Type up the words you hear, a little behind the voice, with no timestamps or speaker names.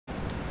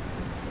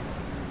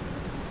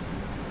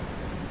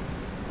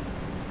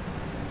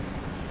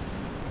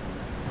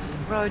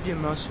probably do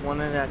most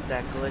wanted at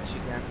that glitch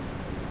again.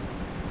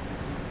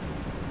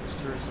 Just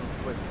through some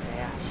quick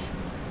dash.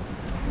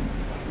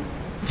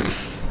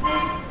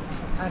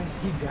 How did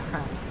he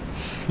die?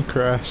 He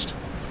crashed.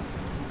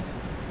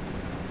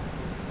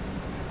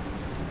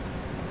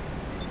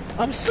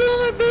 I'm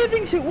still in a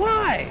bathing suit.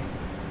 Why?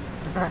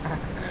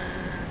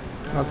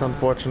 That's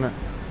unfortunate.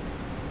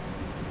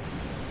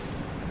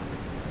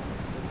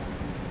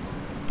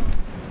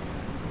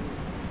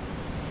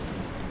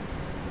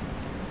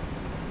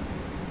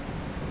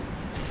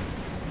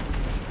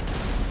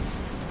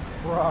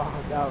 Bro,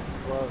 that was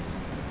close.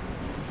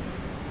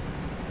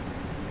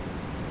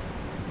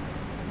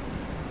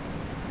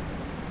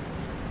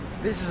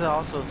 This is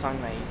also a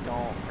song that you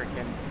don't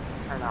freaking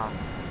turn off.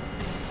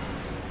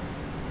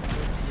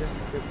 It's just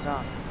a good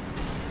song.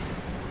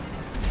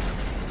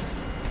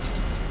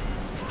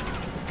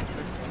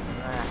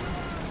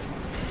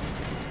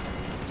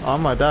 I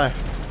might die.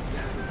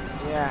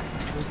 Yeah,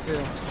 me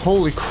too.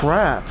 Holy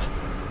crap.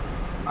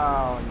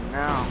 Oh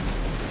no.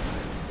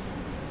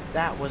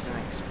 That was an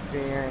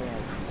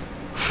experience.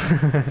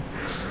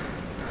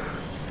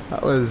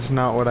 That was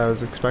not what I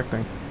was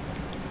expecting.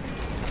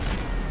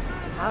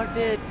 How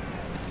did...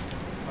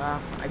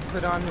 Well, I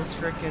put on this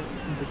frickin'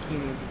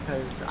 bikini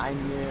because I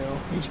knew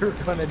you were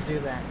gonna do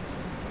that.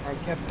 I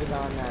kept it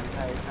on that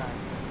entire time.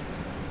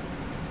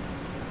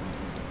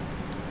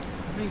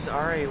 Somebody's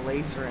already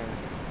lasering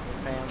the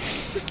family.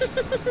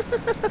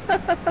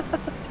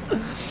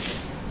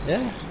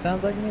 Yeah,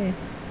 sounds like me.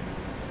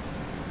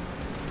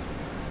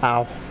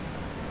 Ow.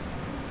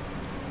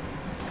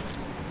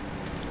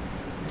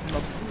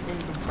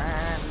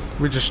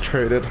 We just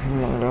traded. Oh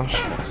my gosh.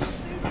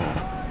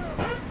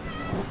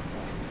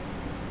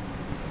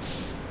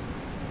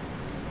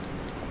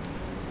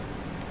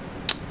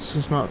 This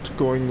is not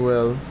going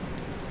well.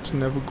 It's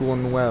never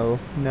going well.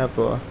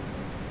 Never.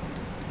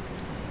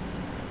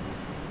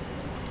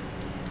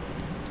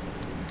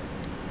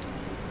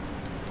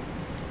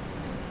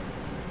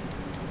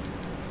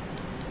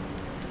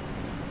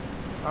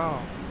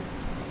 Oh.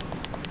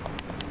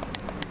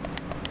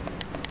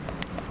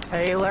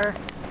 Taylor?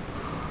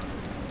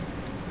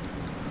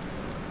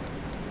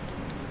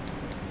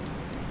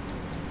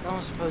 I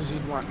don't suppose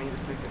you'd want me to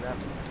pick it up.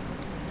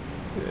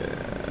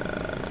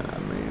 Yeah, I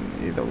mean,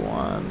 either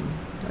one,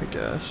 I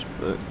guess,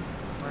 but...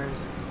 Where is it?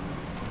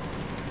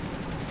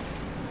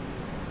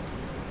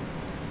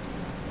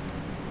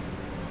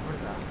 Where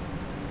the...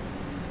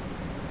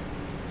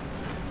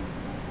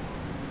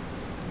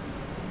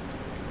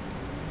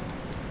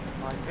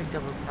 Well, I picked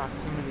up a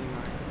proximity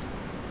mine.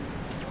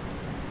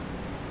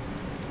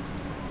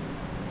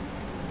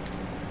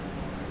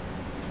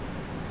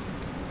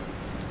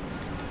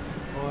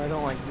 Oh, I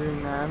don't like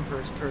doing that in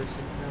first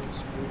person. That was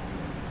spooky.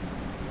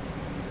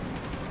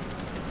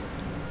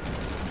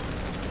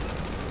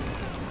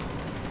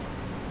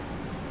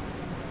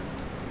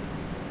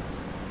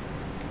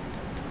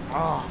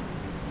 Oh,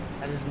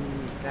 that is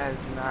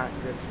not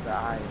good for the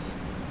eyes.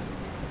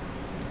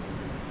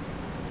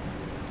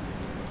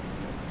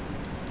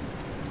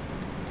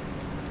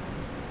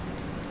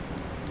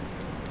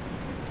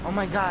 Oh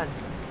my god.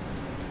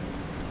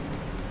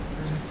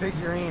 There's a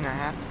figurine, I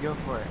have to go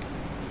for it.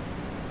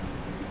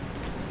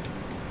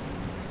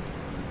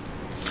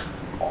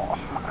 Oh,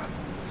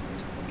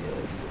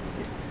 yes.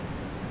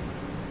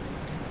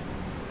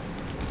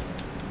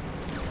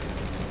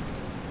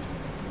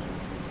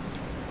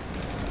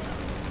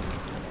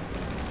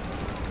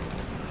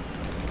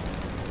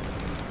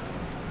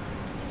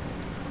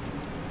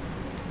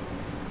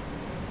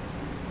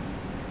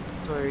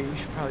 Sorry, you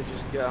should probably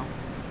just go.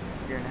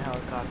 You're in a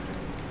helicopter.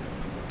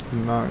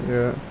 Not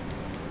yet.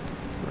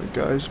 There are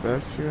guys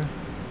back here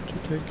to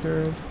take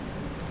care of.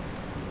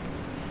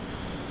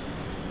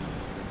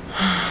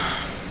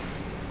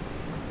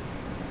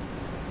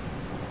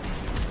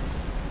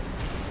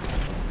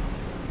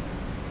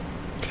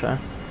 Okay.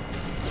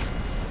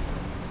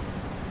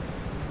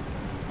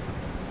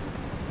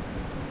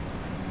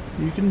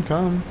 You can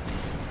come.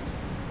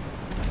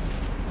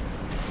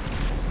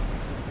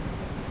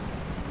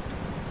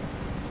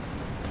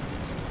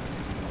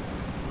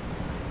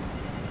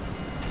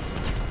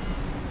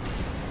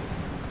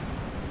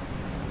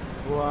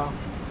 Wow.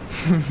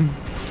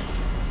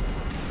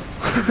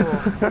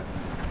 Cool.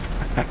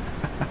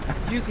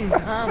 You can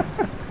come.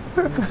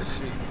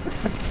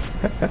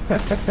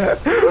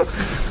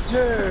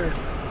 Dude,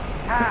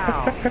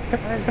 how?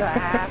 How does that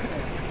happen?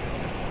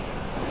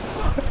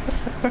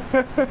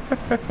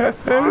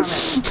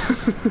 Honest.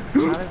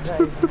 How did that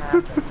even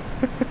happen?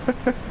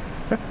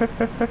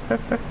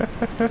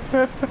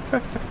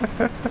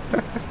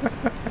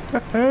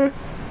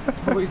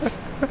 Are we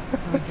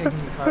taking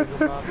the cargo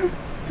box?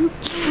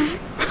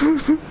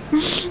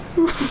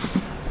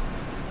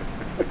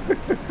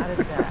 How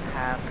did that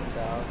happen,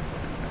 dog?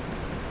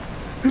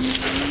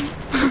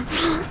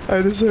 I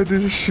decided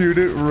to shoot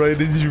it right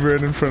as you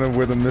ran in front of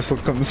where the missile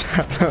comes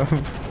out of.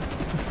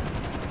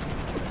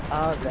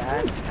 Oh,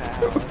 that's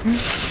how.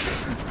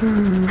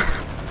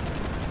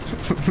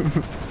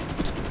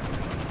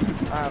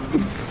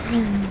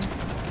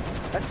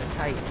 That's a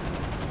tight.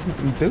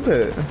 Do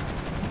it.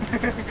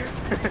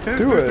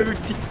 Do it.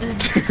 Do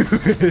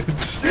it.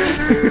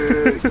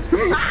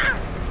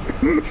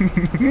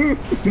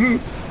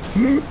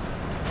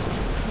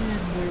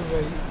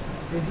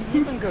 Did he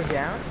even go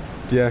down?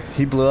 Yeah,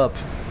 he blew up.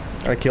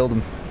 I killed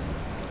him.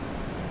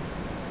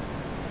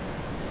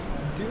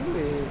 Do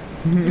it.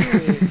 Do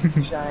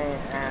it,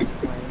 giant ass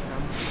plane.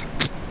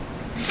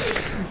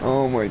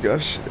 Oh my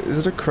gosh. Is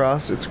it a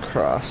cross? It's a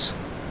cross.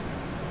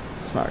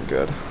 It's not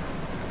good.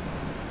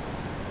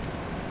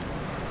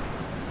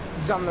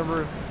 He's on the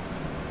roof.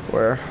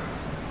 Where?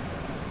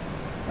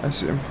 I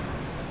see him.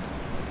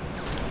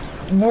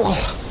 Whoa!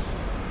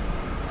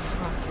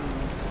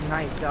 Fucking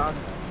snipe, dog.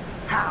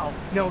 How?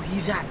 No,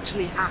 he's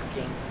actually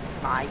hacking.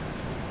 Mate.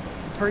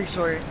 Pretty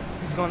sure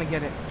he's gonna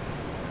get it.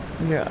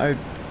 Yeah,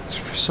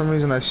 for some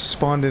reason I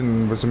spawned in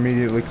and was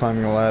immediately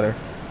climbing a ladder.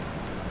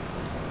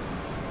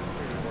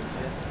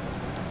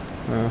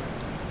 Yeah.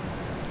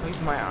 Who's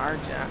my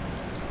RJ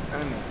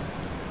enemy?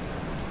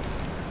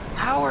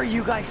 How are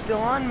you guys still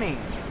on me?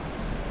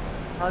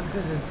 Probably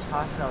because it's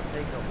hostile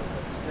takeover,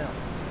 but still.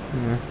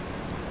 Yeah.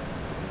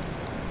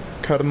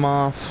 Cut him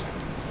off.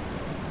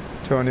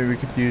 Tony, we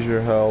could use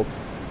your help.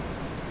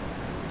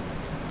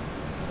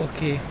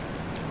 Okay.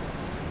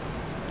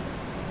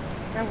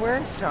 Now where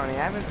is Tony?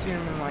 I haven't seen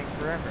him in like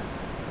forever.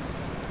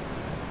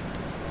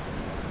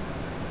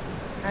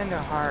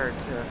 Kinda hard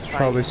to fight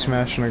Probably him.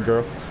 smashing a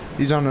girl.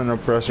 He's on an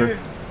oppressor.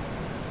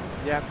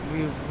 Yep,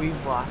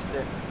 we've lost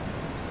it.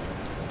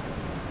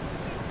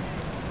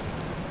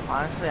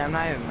 Honestly, I'm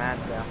not even mad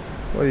though.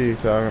 What are you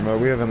talking about?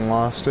 We haven't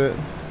lost it.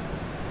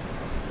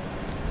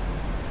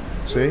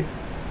 See?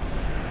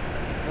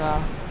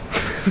 Well,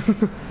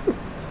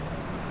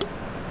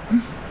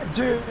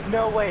 dude,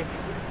 no way.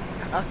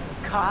 A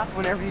cop,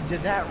 whenever you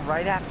did that,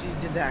 right after you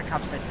did that, a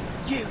cop said,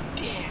 "You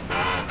did."